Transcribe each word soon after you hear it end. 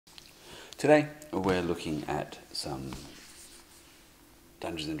Today we're looking at some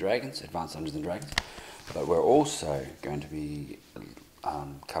Dungeons and Dragons, Advanced Dungeons and Dragons, but we're also going to be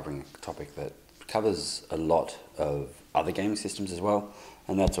covering a topic that covers a lot of other gaming systems as well,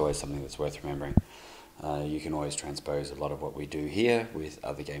 and that's always something that's worth remembering. You can always transpose a lot of what we do here with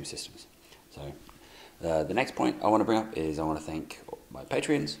other game systems. So the next point I want to bring up is I want to thank my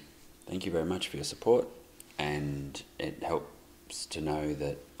Patreons. Thank you very much for your support, and it helps to know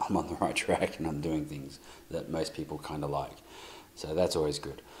that I'm on the right track and I'm doing things that most people kind of like. So that's always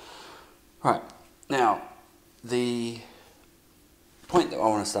good. Right, now the point that I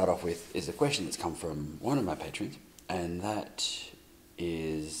want to start off with is a question that's come from one of my patrons, and that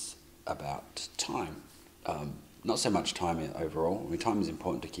is about time. Not so much time overall. I mean, time is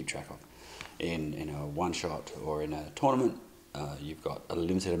important to keep track of. In a one-shot or in a tournament, you've got a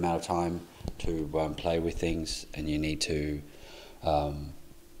limited amount of time to play with things, and you need to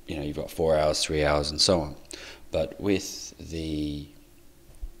you've got 4 hours, 3 hours, and so on. But with the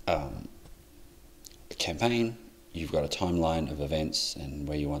campaign, you've got a timeline of events and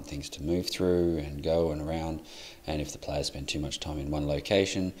where you want things to move through and go and around. And if the players spend too much time in one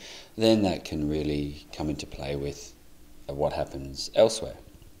location, then that can really come into play with what happens elsewhere.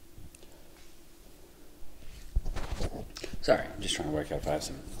 Sorry, I'm just trying to work out if I have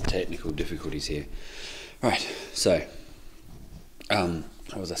some technical difficulties here. Right, so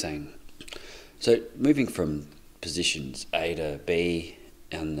what was I saying? So moving from positions A to B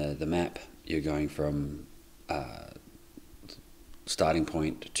on the map, you're going from starting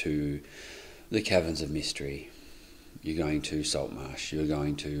point to the Caverns of Mystery. You're going to Saltmarsh. You're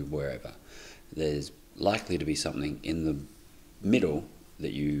going to wherever. There's likely to be something in the middle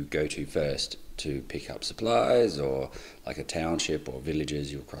that you go to first to pick up supplies, or like a township or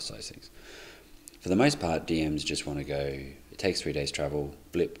villages. You'll cross those things. For the most part, DMs just want to go, it takes 3 days travel,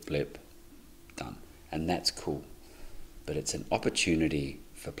 blip, blip, done. And that's cool. But it's an opportunity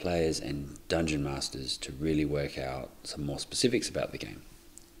for players and dungeon masters to really work out some more specifics about the game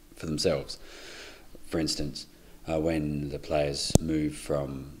for themselves. For instance, when the players move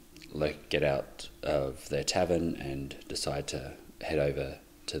from, get out of their tavern and decide to head over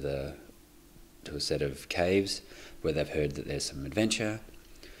to a set of caves where they've heard that there's some adventure,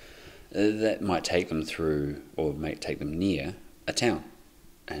 that might take them through, or might take them near a town,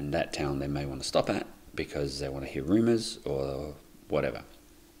 and that town they may want to stop at because they want to hear rumours or whatever.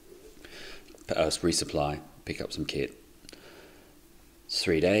 Resupply, pick up some kit. It's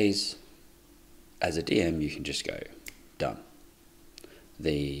 3 days. As a DM, you can just go, done.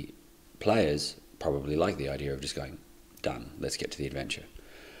 The players probably like the idea of just going, done, let's get to the adventure.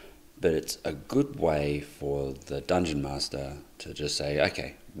 But it's a good way for the dungeon master to just say,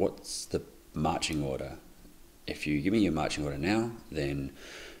 okay, what's the marching order? If you give me your marching order now, then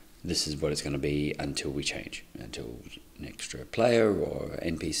this is what it's going to be until we change, until an extra player or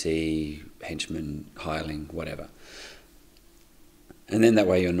NPC, henchman, hireling, whatever. And then that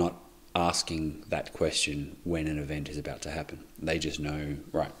way you're not asking that question when an event is about to happen. They just know,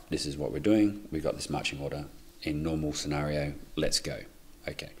 right, this is what we're doing, we've got this marching order. In normal scenario, let's go.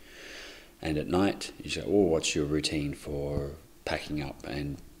 Okay. And at night, you say, oh, what's your routine for packing up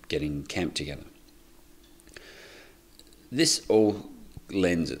and getting camped together? This all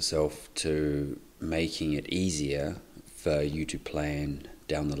lends itself to making it easier for you to plan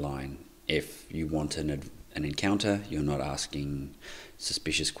down the line. If you want an encounter, you're not asking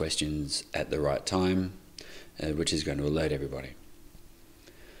suspicious questions at the right time, which is going to alert everybody.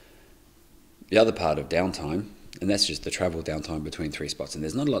 The other part of downtime, and that's just the travel downtime between 3 spots, and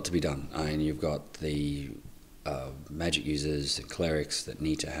there's not a lot to be done. And you've got the magic users and clerics that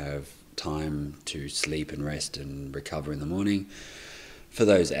need to have time to sleep and rest and recover in the morning. For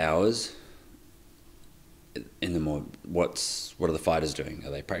those hours, in the what are the fighters doing?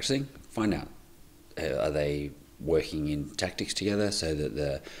 Are they practicing? Find out. Are they working in tactics together so that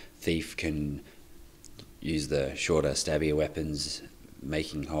the thief can use the shorter, stabbier weapons,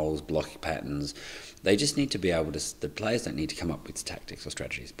 making holes, blocking patterns? They just need to be able to, the players don't need to come up with tactics or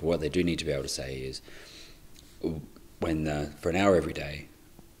strategies, but what they do need to be able to say is, for an hour every day,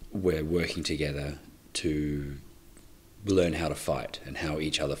 we're working together to learn how to fight and how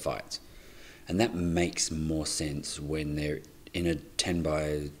each other fights. And that makes more sense when they're in a 10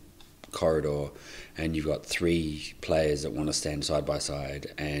 by corridor and you've got 3 players that want to stand side by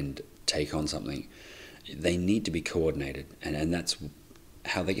side and take on something. They need to be coordinated, and that's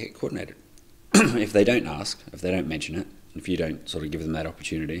how they get coordinated. If they don't ask, if they don't mention it, if you don't sort of give them that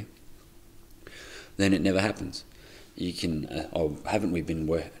opportunity, then it never happens. You can, haven't we been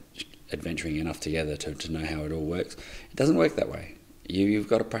adventuring enough together to know how it all works? It doesn't work that way. you've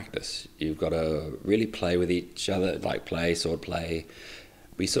got to practice. You've got to really play with each other, like play, sword play.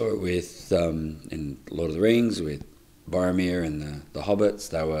 We saw it with in Lord of the Rings with Boromir and the hobbits.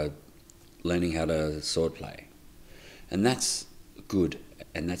 They were learning how to sword play, and that's good,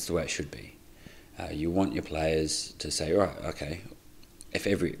 and that's the way it should be. You want your players to say, all right, okay, if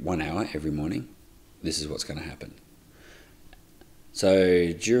every 1 hour every morning, this is what's going to happen.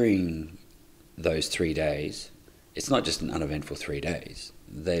 So during those 3 days, it's not just an uneventful 3 days.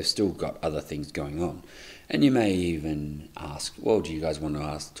 They've still got other things going on. And you may even ask, well, do you guys want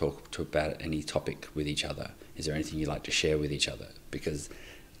to talk about any topic with each other? Is there anything you'd like to share with each other? Because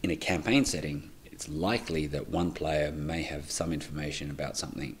in a campaign setting, it's likely that one player may have some information about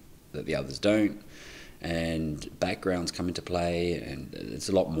something that the others don't, and backgrounds come into play, and it's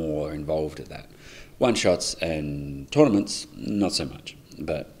a lot more involved at that. One-shots and tournaments, not so much.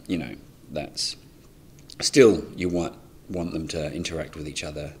 But, that's still, you want them to interact with each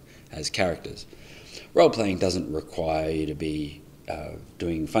other as characters. Role-playing doesn't require you to be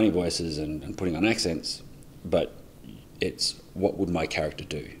doing funny voices and putting on accents, but it's what would my character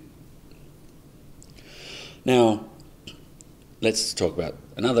do. Now, let's talk about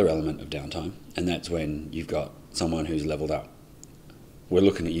another element of downtime, and that's when you've got someone who's leveled up. We're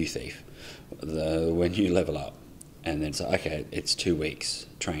looking at you, Thief. When you level up, and then say, okay, it's 2 weeks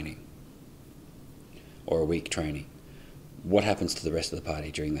training, or a week training. What happens to the rest of the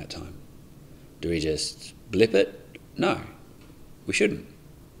party during that time? Do we just blip it? No, we shouldn't.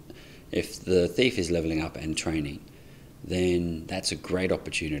 If the Thief is leveling up and training, then that's a great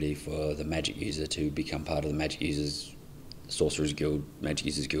opportunity for the magic user to become part of the magic users, Sorcerers Guild, Magic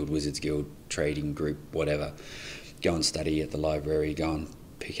Users Guild, Wizards Guild, trading group, whatever. Go and study at the library, go and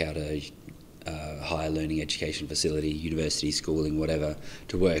pick out a higher learning education facility, university, schooling, whatever,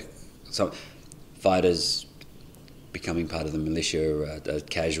 to work. So fighters becoming part of the militia, a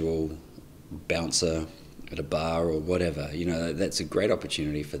casual bouncer at a bar or whatever, that's a great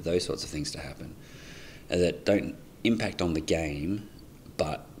opportunity for those sorts of things to happen that don't impact on the game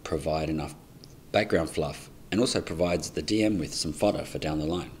but provide enough background fluff, and also provides the DM with some fodder for down the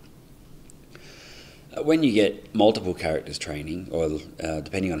line. When you get multiple characters training, or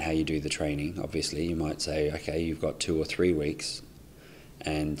depending on how you do the training, obviously you might say, okay, you've got 2 or 3 weeks,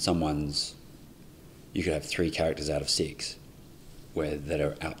 and you could have 3 characters out of 6 that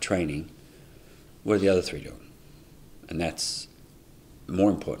are out training. What are the other 3 doing? And that's more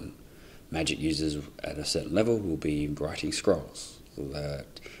important. Magic users at a certain level will be writing scrolls,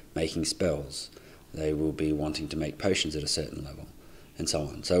 making spells. They will be wanting to make potions at a certain level, and so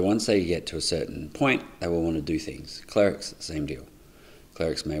on. So once they get to a certain point, they will want to do things. Clerics, same deal.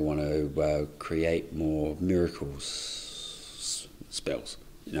 Clerics may want to create more miracles, spells,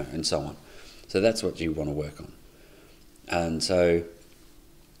 and so on. So that's what you want to work on. And so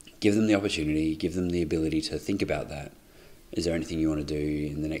give them the opportunity, give them the ability to think about that. Is there anything you want to do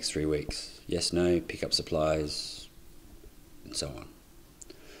in the next 3 weeks? Yes, no, pick up supplies, and so on.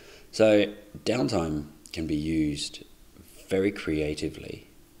 So downtime can be used very creatively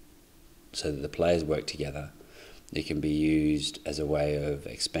so that the players work together. It can be used as a way of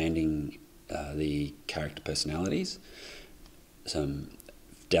expanding the character personalities, some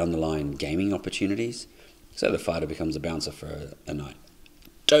down the line gaming opportunities. So the fighter becomes a bouncer for a night.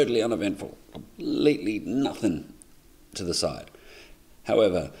 Totally uneventful, completely nothing to the side.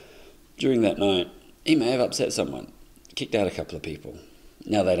 However, during that night, he may have upset someone, kicked out a couple of people.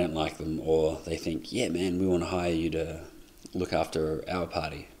 Now they don't like them, or they think, yeah, man, we want to hire you to look after our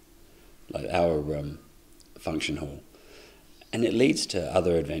party, like our function hall. And it leads to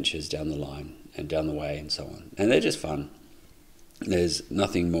other adventures down the line and down the way and so on. And they're just fun. There's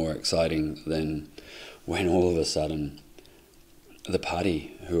nothing more exciting than when all of a sudden the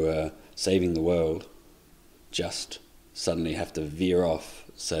party who are saving the world just suddenly have to veer off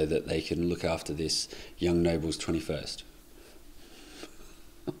so that they can look after this young noble's 21st.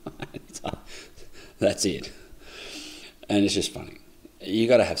 That's it. And it's just funny. You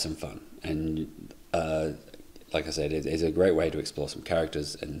got to have some fun. And like I said, it's a great way to explore some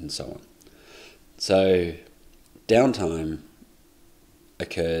characters and so on. So downtime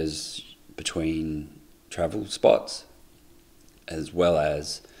occurs between travel spots as well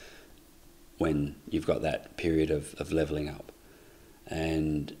as when you've got that period of leveling up.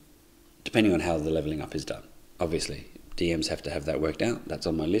 And depending on how the leveling up is done, obviously DMs have to have that worked out. That's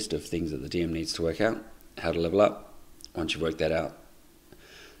on my list of things that the DM needs to work out, how to level up. Once you've worked that out,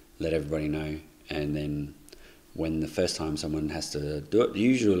 let everybody know. And then when the first time someone has to do it,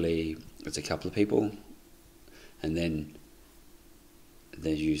 usually it's a couple of people, and then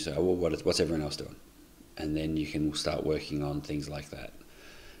you say, oh, well, what's everyone else doing? and then you can start working on things like that.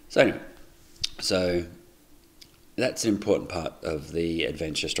 So anyway, so that's an important part of the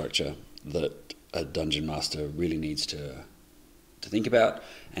adventure structure that a dungeon master really needs to think about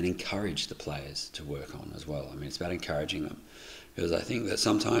and encourage the players to work on as well. I mean, it's about encouraging them, because I think that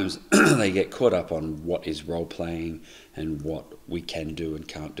sometimes they get caught up on what is role-playing and what we can do and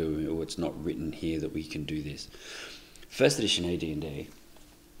can't do, or it's not written here that we can do this. First edition AD&D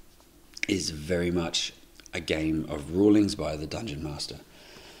is very much a game of rulings by the dungeon master.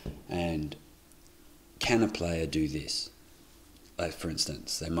 And can a player do this? Like, for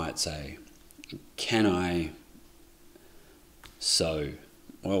instance, they might say, can I sew?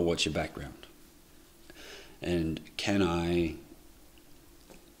 Well, what's your background? And can I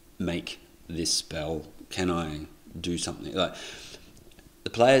make this spell? Can I do something? Like, the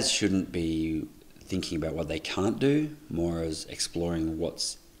players shouldn't be thinking about what they can't do, more as exploring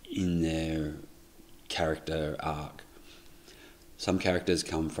what's in their character arc. Some characters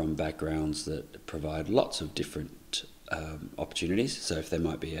come from backgrounds that provide lots of different opportunities. So if there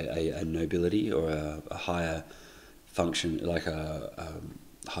might be a nobility or a higher function, like a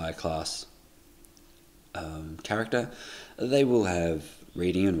higher class character, they will have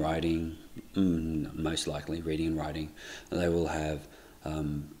reading and writing, most likely reading and writing. They will have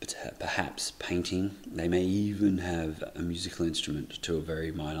perhaps painting. They may even have a musical instrument to a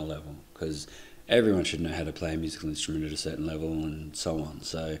very minor level, because everyone should know how to play a musical instrument at a certain level, and so on.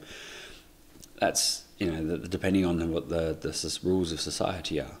 So that's, depending on what the rules of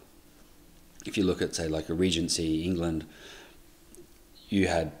society are. If you look at, say, like a Regency England, you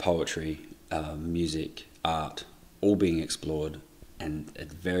had poetry, music, art, all being explored, and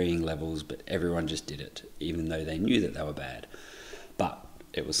at varying levels, but everyone just did it, even though they knew that they were bad. But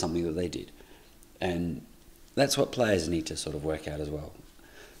it was something that they did. And that's what players need to sort of work out as well.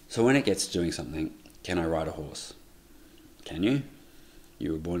 So when it gets to doing something, can I ride a horse? Can you?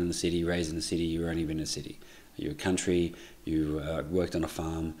 You were born in the city, raised in the city, you were only been in the city. You're a country, you worked on a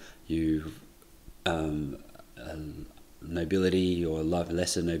farm, you nobility or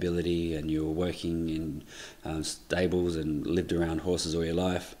lesser nobility, and you were working in stables and lived around horses all your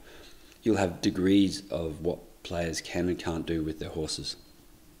life. You'll have degrees of what players can and can't do with their horses.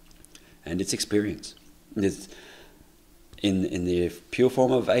 And it's experience. It's in the pure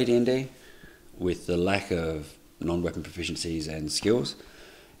form of AD&D, with the lack of non-weapon proficiencies and skills,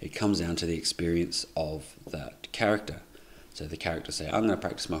 it comes down to the experience of that character. So the character say, I'm going to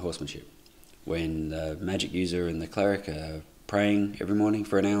practice my horsemanship. When the magic user and the cleric are praying every morning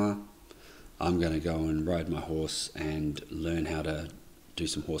for an hour, I'm going to go and ride my horse and learn how to do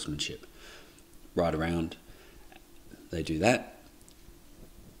some horsemanship. Ride around, they do that.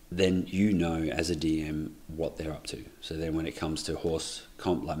 Then you know as a DM what they're up to. So then when it comes to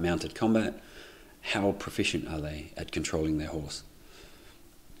like mounted combat, how proficient are they at controlling their horse?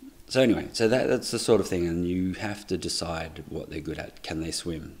 So anyway, so that's the sort of thing, and you have to decide what they're good at. Can they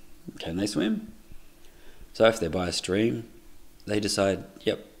swim? Can they swim? So if they're by a stream, they decide,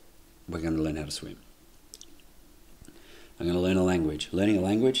 yep, we're going to learn how to swim. I'm going to learn a language. Learning a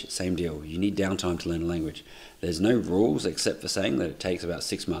language, same deal. You need downtime to learn a language. There's no rules except for saying that it takes about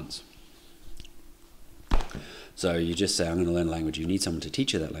 6 months. So you just say, I'm going to learn a language. You need someone to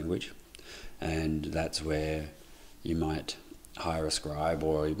teach you that language. And that's where you might hire a scribe,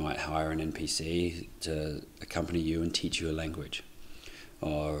 or you might hire an NPC to accompany you and teach you a language.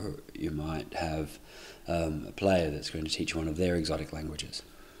 Or you might have a player that's going to teach you one of their exotic languages,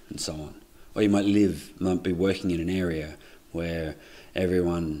 and so on. Or you might be working in an area where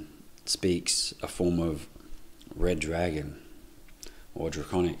everyone speaks a form of red dragon or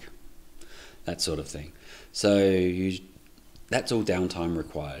draconic, that sort of thing. So that's all downtime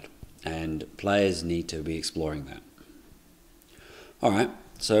required, and players need to be exploring that. Alright,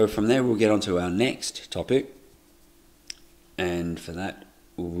 so from there we'll get on to our next topic, and for that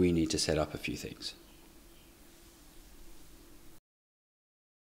we need to set up a few things.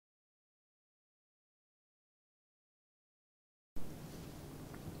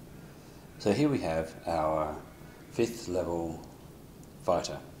 So here we have our 5th level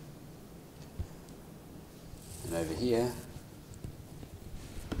fighter. And over here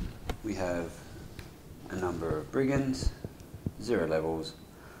we have a number of brigands, 0 levels,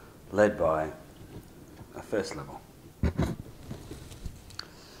 led by a 1st level.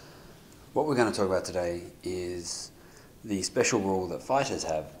 What we're going to talk about today is the special rule that fighters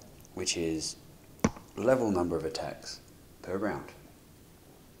have, which is level number of attacks per round.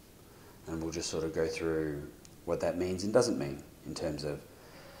 And we'll just sort of go through what that means and doesn't mean in terms of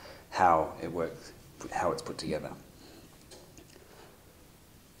how it works, how it's put together.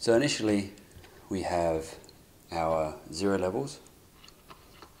 So initially, we have our 0 levels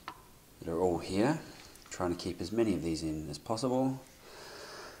that are all here, trying to keep as many of these in as possible.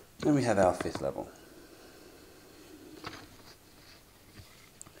 And we have our 5th level.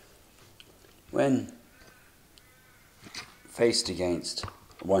 When faced against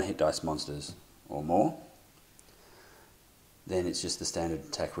 1-hit dice monsters or more, then it's just the standard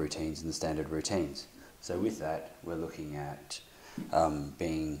attack routines and the standard routines. So with that, we're looking at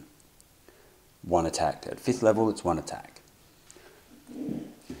being 1 attack. At 5th level, it's 1 attack.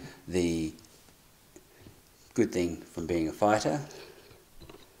 The good thing from being a fighter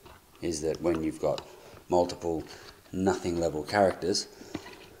is that when you've got multiple nothing level characters,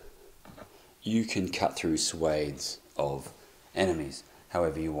 you can cut through swathes of enemies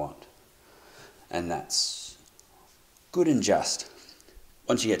however you want. And that's good and just.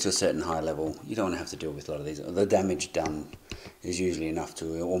 Once you get to a certain high level, you don't want to have to deal with a lot of these. The damage done is usually enough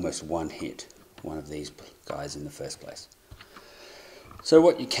to almost one-hit one of these guys in the first place. So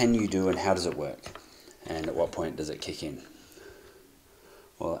what can you do and how does it work? And at what point does it kick in?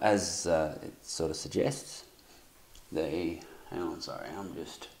 Well, as it sort of suggests, hang on, sorry, I'm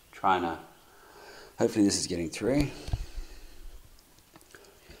just trying to, hopefully this is getting through.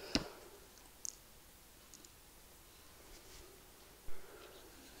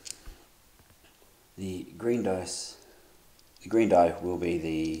 The green die will be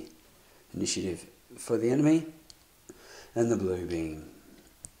the initiative for the enemy, and the blue being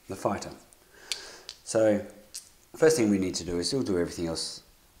the fighter. So, the first thing we need to do is still do everything else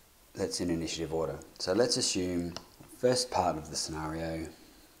that's in initiative order. So let's assume, first part of the scenario,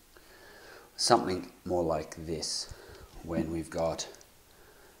 something more like this, when we've got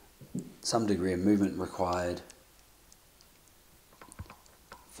some degree of movement required,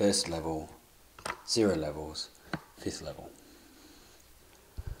 1st level, 0 levels, 5th level.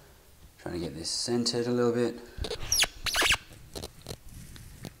 Trying to get this centered a little bit.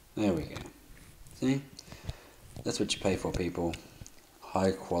 There we go. See? That's what you pay for, people.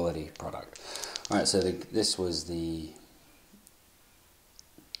 High quality product. Alright, so this was the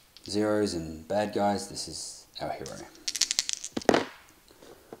zeros and bad guys. This is our hero.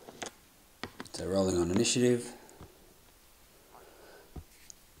 So rolling on initiative.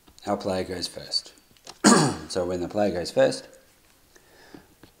 Our player goes first. So when the player goes first,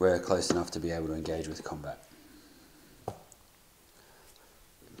 we're close enough to be able to engage with combat.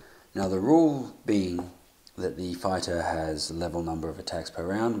 Now the rule being that the fighter has a level number of attacks per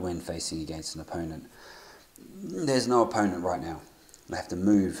round when facing against an opponent. There's no opponent right now. I have to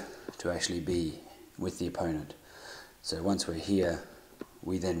move to actually be with the opponent. So once we're here,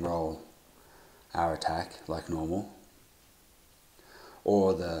 we then roll our attack like normal.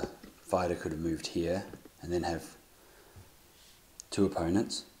 Or the fighter could have moved here and then have 2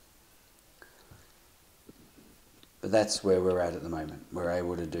 opponents. But that's where we're at the moment. We're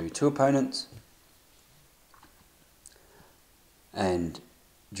able to do 2 opponents, and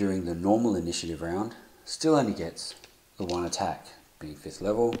during the normal initiative round, still only gets the 1 attack, being 5th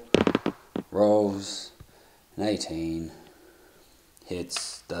level, rolls an 18,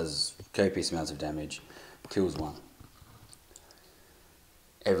 hits, does copious amounts of damage, kills 1.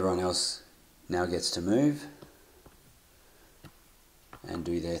 Everyone else now gets to move and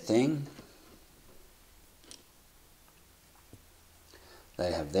do their thing.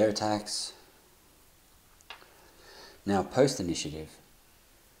 They have their attacks. Now post initiative,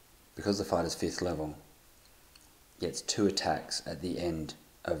 because the fighter's 5th level, gets 2 attacks at the end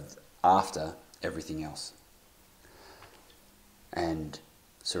of after everything else. And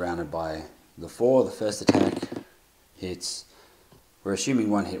surrounded by the 4, the first attack hits. We're assuming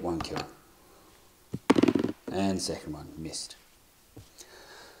 1 hit, 1 kill. And second one, missed.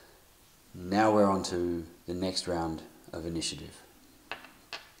 Now we're on to the next round of initiative.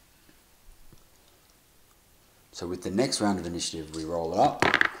 So with the next round of initiative, we roll it up.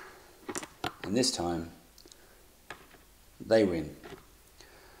 And this time, they win.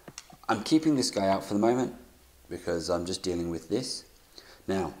 I'm keeping this guy out for the moment because I'm just dealing with this.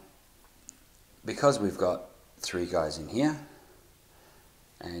 Now, because we've got 3 guys in here,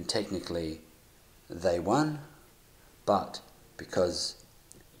 and technically they won, but because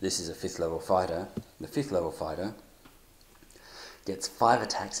this is a 5th level fighter, the 5th level fighter gets 5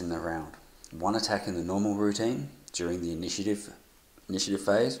 attacks in the round. 1 attack in the normal routine during the initiative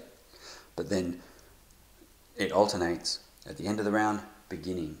phase, but then it alternates at the end of the round,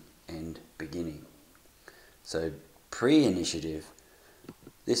 beginning and beginning. So pre-initiative,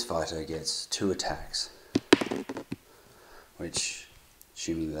 this fighter gets 2 attacks, which,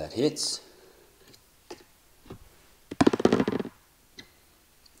 assuming that hits,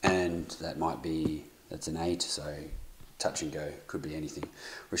 and movement that might be, that's an 8, so touch and go, could be anything.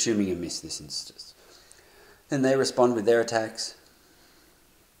 We're assuming a miss this instance. Then they respond with their attacks.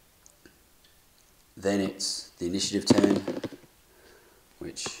 Then it's the initiative turn,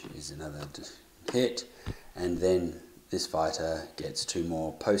 which is another hit, and then this fighter gets 2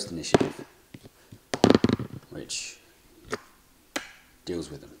 more post-initiative, which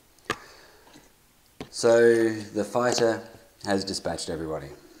deals with them. So the fighter has dispatched everybody,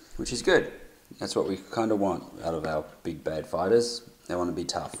 which is good. That's what we kind of want out of our big bad fighters. They want to be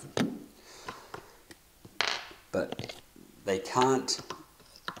tough. But they can't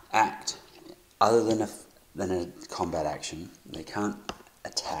act other than a combat action. They can't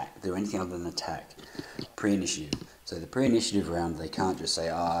do anything other than attack pre-initiative. So the pre-initiative round, they can't just say,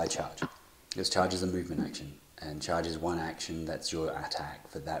 I charge. Because charge is a movement action, and charge is one action that's your attack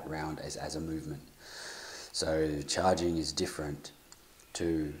for that round as a movement. So charging is different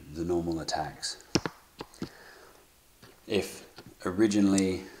to the normal attacks. If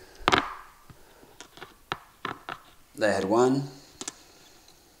originally they had 1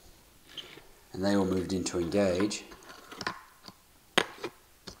 and they all moved in to engage,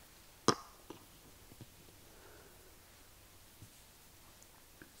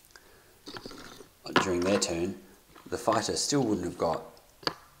 during their turn, the fighter still wouldn't have got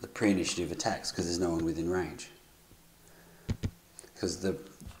the pre-initiative attacks because there's no one within range. Because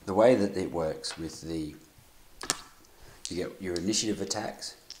the way that it works with you get your initiative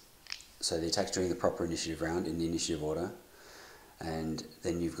attacks, so the attacks during the proper initiative round in the initiative order, and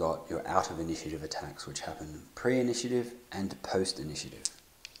then you've got your out of initiative attacks, which happen pre-initiative and post-initiative.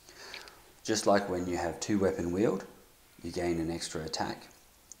 Just like when you have 2 weapon wield, you gain an extra attack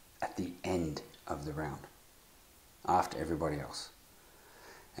at the end of the round, after everybody else.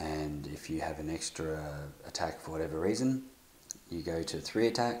 And if you have an extra attack for whatever reason, you go to 3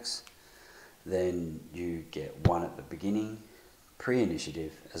 attacks, then you get 1 at the beginning,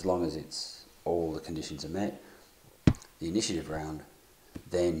 pre-initiative, as long as it's all the conditions are met, the initiative round,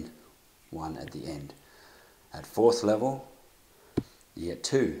 then 1 at the end. At 4th level, you get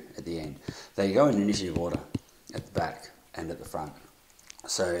 2 at the end. They go in initiative order at the back and at the front.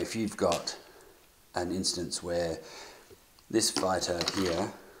 So if you've got an instance where this fighter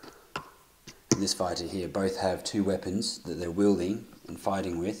here and this fighter here both have 2 weapons that they're wielding and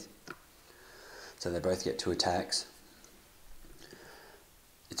fighting with, so they both get 2 attacks,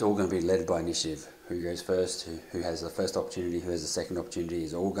 it's all going to be led by initiative. Who goes first, who has the first opportunity, who has the second opportunity,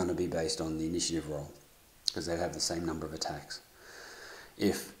 is all going to be based on the initiative roll, because they have the same number of attacks.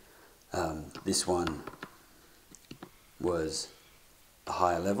 If this one was a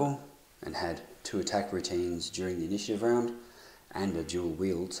higher level and had 2 attack routines during the initiative round and a dual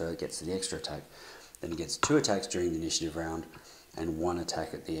wield, so it gets the extra attack, then it gets 2 attacks during the initiative round and 1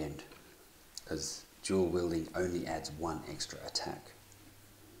 attack at the end, because dual wielding only adds 1 extra attack.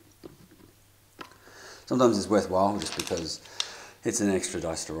 Sometimes it's worthwhile just because it's an extra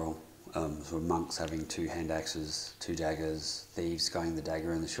dice to roll. So monks having 2 hand axes, 2 daggers, thieves going the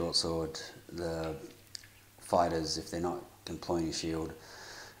dagger and the short sword, the fighters, if they're not employing a shield,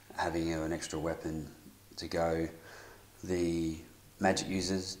 having an extra weapon to go, the magic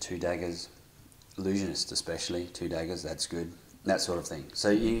users, 2 daggers, illusionists especially, 2 daggers, that's good, that sort of thing. So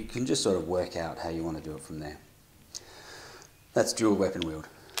you can just sort of work out how you want to do it from there. That's dual weapon wield.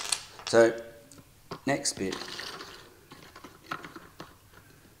 So next bit,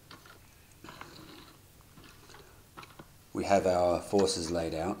 we have our forces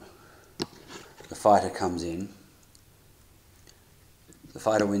laid out. The fighter comes in. The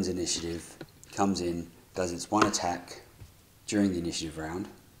fighter wins initiative, comes in, does its 1 attack during the initiative round.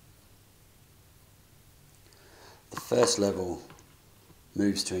 The first level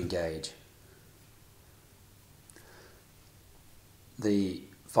moves to engage. The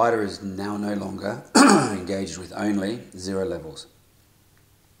fighter is now no longer engaged with only 0 levels,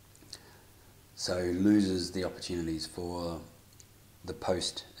 so loses the opportunities for the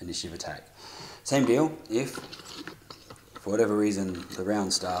post-initiative attack. Same deal, if for whatever reason the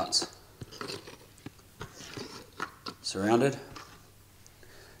round starts surrounded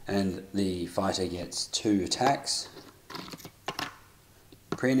and the fighter gets 2 attacks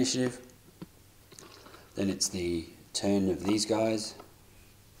pre-initiative, then it's the turn of these guys,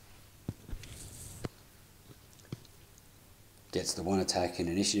 gets the 1 attack in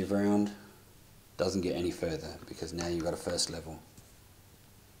initiative round, doesn't get any further because now you've got a first level.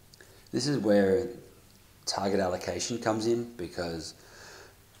 This is where target allocation comes in, because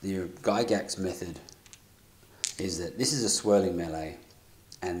the Gygax method is that this is a swirling melee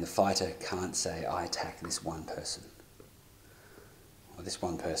and the fighter can't say, I attack this one person. or this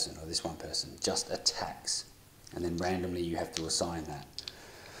one person, or this one person just attacks, and then randomly you have to assign that.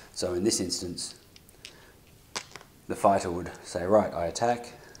 So in this instance, the fighter would say, right, I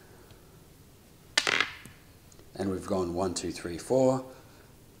attack, and we've gone 1, 2, 3, 4,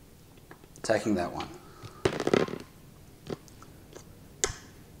 attacking that one.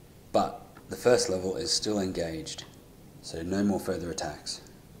 But the first level is still engaged, so no more further attacks.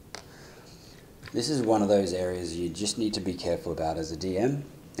 This is one of those areas you just need to be careful about as a DM,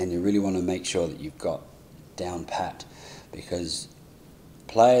 and you really want to make sure that you've got down pat, because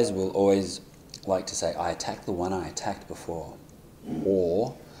players will always like to say, I attacked the one I attacked before,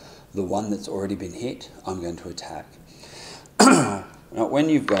 or the one that's already been hit, I'm going to attack. Now, when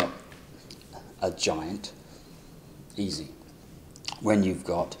you've got a giant, easy. When you've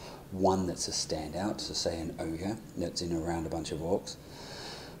got one that's a standout, so say an ogre that's in around a bunch of orcs.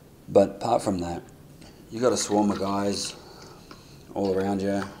 But apart from that, you've got a swarm of guys all around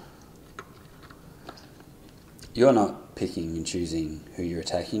you. You're not picking and choosing who you're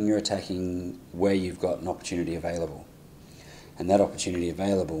attacking where you've got an opportunity available. And that opportunity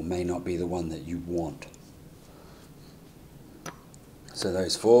available may not be the one that you want. So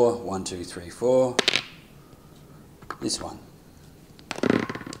those 4, 1, 2, 3, 4, this one.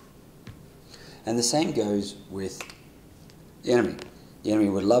 And the same goes with the enemy. The enemy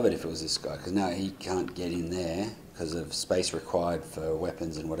would love it if it was this guy, because now he can't get in there because of space required for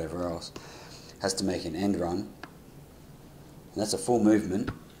weapons and whatever else. Has to make an end run. And that's a full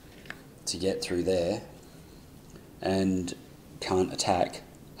movement to get through there. And can't attack,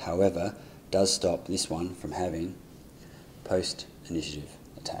 however, does stop this one from having post-initiative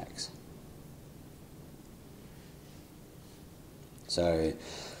attacks. So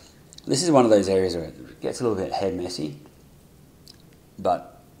this is one of those areas where it gets a little bit head messy,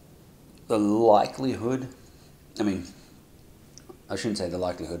 but the likelihood, I shouldn't say the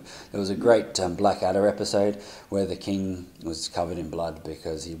likelihood, there was a great Blackadder episode where the king was covered in blood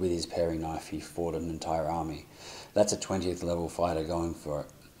because with his paring knife he fought an entire army. That's a 20th level fighter going for it.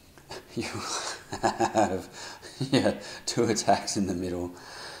 You have 2 attacks in the middle,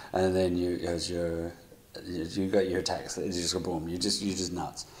 and then you got your attacks. It's just a boom. You're just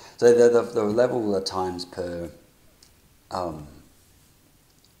nuts. So the level of times per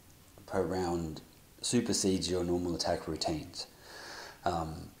round supersedes your normal attack routines.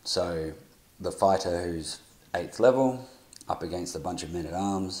 So the fighter who's 8th level up against a bunch of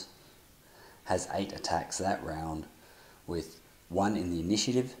men-at-arms has 8 attacks that round, with 1 in the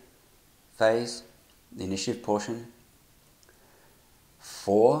initiative phase, the initiative portion,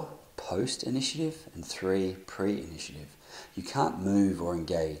 4 post-initiative, and 3 pre-initiative. You can't move or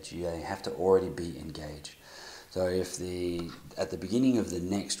engage. You have to already be engaged. So if at the beginning of the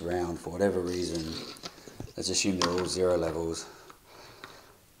next round, for whatever reason, let's assume they're all 0 levels,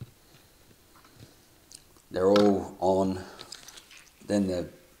 they're all on, then the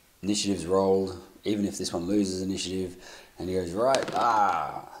initiative's rolled, even if this one loses initiative, and he goes,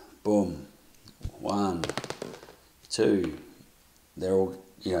 right, boom, 1, 2, they're all,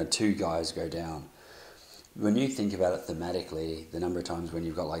 2 guys go down. When you think about it thematically, the number of times when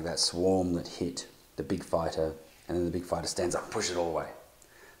you've got like that swarm that hit the big fighter, and then the big fighter stands up and pushes it all away.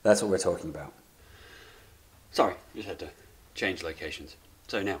 That's what we're talking about. Sorry, just had to change locations.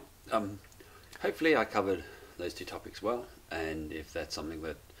 So now, hopefully I covered those 2 topics well, and if that's something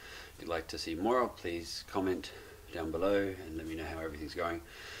that you'd like to see more of, please comment down below and let me know how everything's going.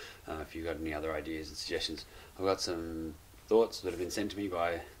 If you've got any other ideas and suggestions. I've got some thoughts that have been sent to me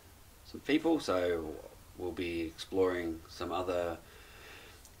by some people, so we'll be exploring some other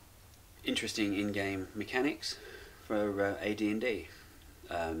interesting in-game mechanics for AD&D.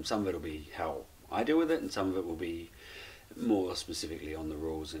 Some of it will be how I deal with it, and some of it will be more specifically on the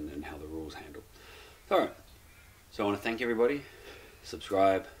rules and how the rules handle. Alright, so I want to thank everybody.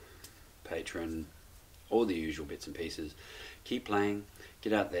 Subscribe, Patreon, all the usual bits and pieces. Keep playing,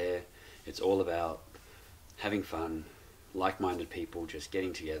 get out there. It's all about having fun, like-minded people just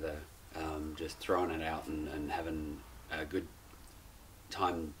getting together, just throwing it out and having a good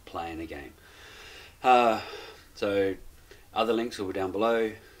time playing a game. So other links will be down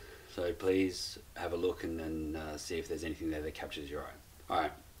below, so please have a look and see if there's anything there that captures your eye.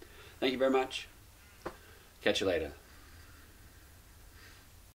 Alright, thank you very much. Catch you later.